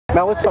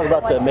Now let's talk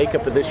about the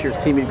makeup of this year's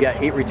team. You've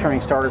got 8 returning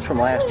starters from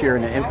last year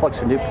and an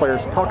influx of new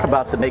players. Talk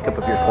about the makeup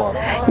of your club.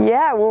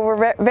 Yeah, well,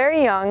 we're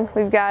very young.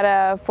 We've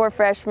got 4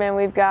 freshmen,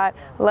 we've got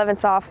 11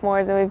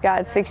 sophomores, and we've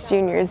got 6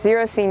 juniors,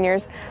 0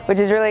 seniors, which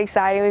is really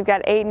exciting. We've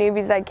got 8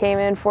 newbies that came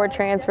in, 4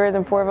 transfers,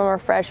 and 4 of them are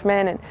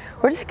freshmen, and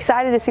we're just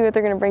excited to see what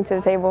they're going to bring to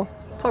the table.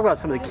 Talk about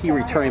some of the key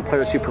returning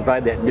players who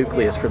provide that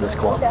nucleus for this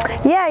club.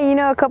 Yeah,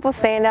 a couple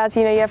standouts.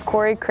 You have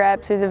Corey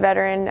Krebs, who's a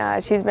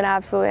veteran. She's been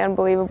absolutely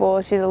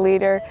unbelievable. She's a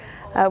leader.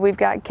 We've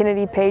got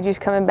Kennedy Page, who's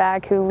coming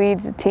back, who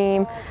leads the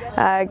team,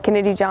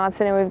 Kennedy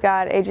Johnson, and we've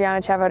got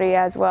Adriana Chavarria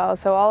as well.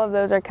 So all of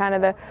those are kind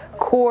of the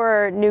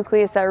core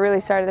nucleus that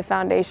really started the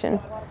foundation.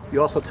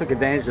 You also took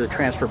advantage of the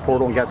transfer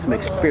portal and got some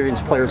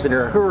experienced players in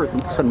there. Who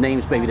are some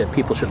names maybe that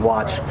people should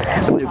watch,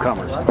 some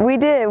newcomers? We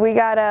did. We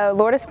got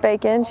Lourdes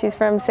Bacon. She's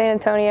from San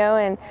Antonio,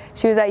 and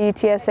she was at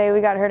UTSA.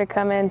 We got her to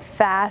come in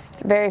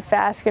fast, very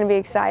fast. Going to be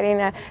exciting.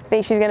 I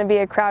think she's going to be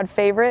a crowd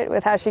favorite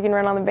with how she can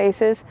run on the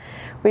bases.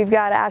 We've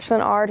got Ashlyn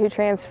Ard, who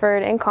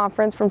transferred in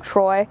conference from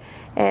Troy,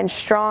 and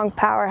strong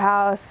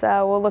powerhouse.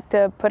 We'll look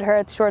to put her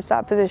at the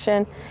shortstop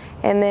position.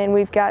 And then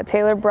we've got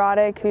Taylor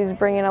Broddick, who's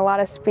bringing a lot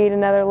of speed,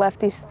 another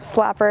lefty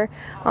slapper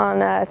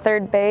on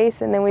third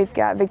base. And then we've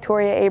got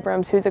Victoria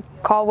Abrams, who's a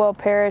Caldwell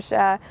Parish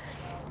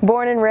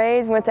born and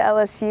raised, went to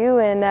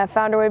LSU, and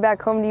found her way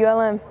back home to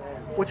ULM.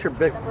 What's your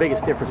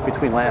biggest difference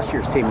between last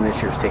year's team and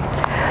this year's team?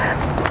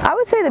 I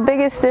would say the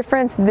biggest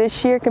difference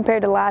this year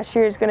compared to last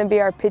year is going to be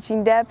our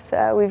pitching depth.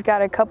 We've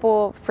got a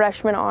couple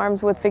freshman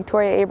arms with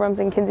Victoria Abrams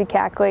and Kinsey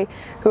Cackley,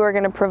 who are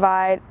going to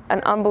provide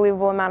an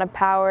unbelievable amount of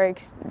power,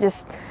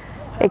 just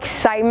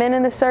excitement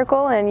in the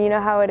circle, and you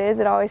know how it is,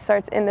 it always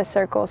starts in the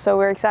circle, so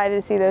we're excited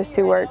to see those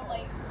two work.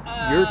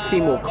 Your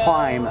team will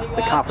climb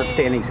the conference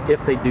standings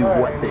if they do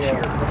what this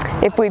year?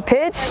 If we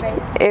pitch,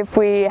 if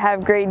we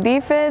have great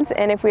defense,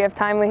 and if we have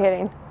timely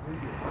hitting.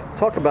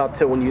 Talk about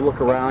when you look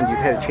around, you've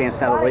had a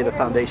chance now to lay the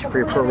foundation for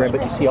your program,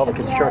 but you see all the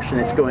construction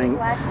that's going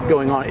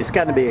on. It's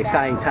got to be an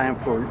exciting time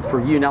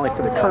for you, not only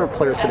for the current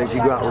players, but as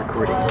you go out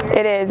recruiting.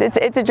 It is.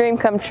 It's a dream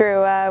come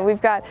true.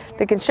 We've got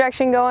the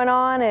construction going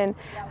on, and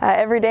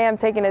every day I'm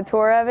taking a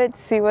tour of it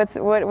to see what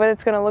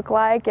it's going to look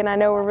like. And I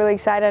know we're really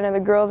excited. I know the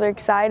girls are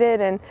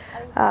excited,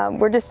 and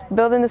we're just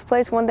building this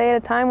place one day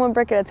at a time, one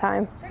brick at a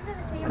time.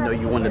 I know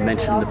you wanted to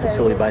mention the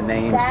facility by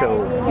name,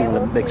 so you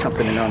want to make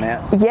something in on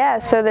that? Yeah,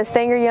 so the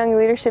Stanger Young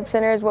Leadership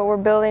Center is what we're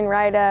building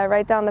right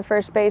down the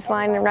first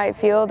baseline in right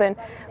field, and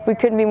we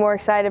couldn't be more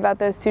excited about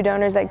those 2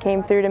 donors that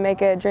came through to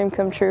make a dream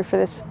come true for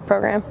this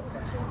program.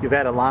 You've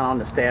had a line on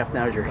the staff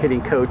now as your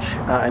hitting coach.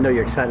 I know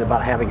you're excited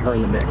about having her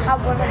in the mix.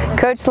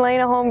 Coach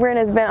Lena Holmgren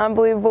has been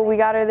unbelievable. We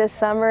got her this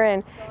summer,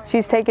 and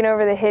she's taken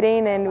over the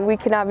hitting, and we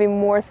could not be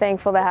more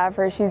thankful to have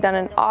her. She's done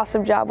an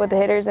awesome job with the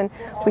hitters, and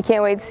we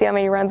can't wait to see how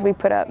many runs we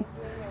put up.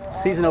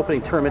 Season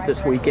opening tournament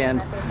this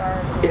weekend.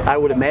 I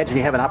would imagine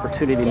you have an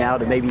opportunity now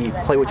to maybe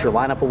play with your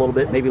lineup a little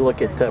bit, maybe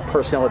look at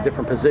personnel at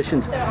different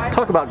positions.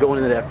 Talk about going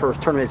into that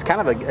first tournament. It's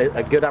kind of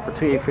a good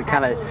opportunity for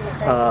kind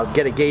of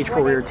get a gauge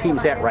for where your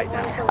team's at right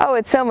now. Oh,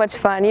 it's so much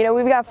fun.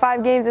 We've got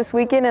 5 games this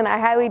weekend, and I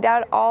highly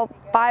doubt all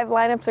 5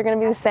 lineups are going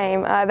to be the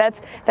same.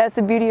 That's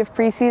the beauty of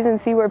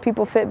preseason, see where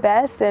people fit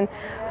best and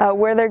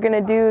where they're going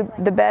to do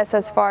the best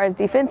as far as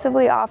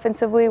defensively,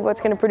 offensively, what's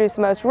going to produce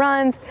the most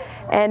runs,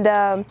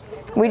 and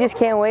we just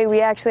can't wait. We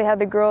actually had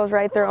the girls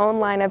write their own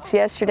lineups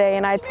yesterday,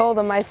 and I told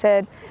them, I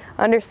said,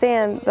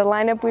 understand, the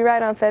lineup we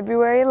write on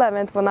February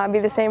 11th will not be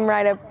the same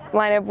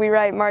lineup we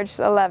write March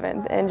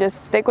 11th, and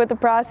just stick with the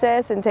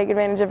process and take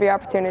advantage of your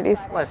opportunities.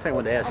 Last thing I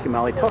wanted to ask you,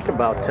 Molly, talk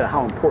about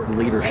how important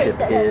leadership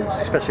is,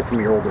 especially from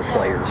your older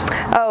players.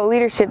 Oh,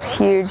 leadership's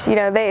huge.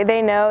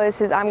 They know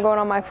I'm going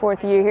on my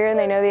 4th year here, and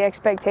they know the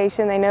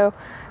expectation. They know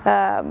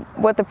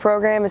what the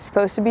program is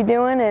supposed to be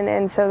doing,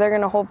 and so they're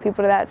going to hold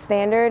people to that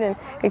standard, and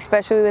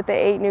especially with the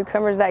 8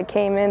 newcomers that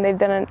came in, they've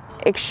done an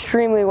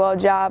extremely well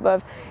job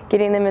of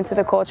getting them into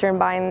the culture and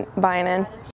buying in.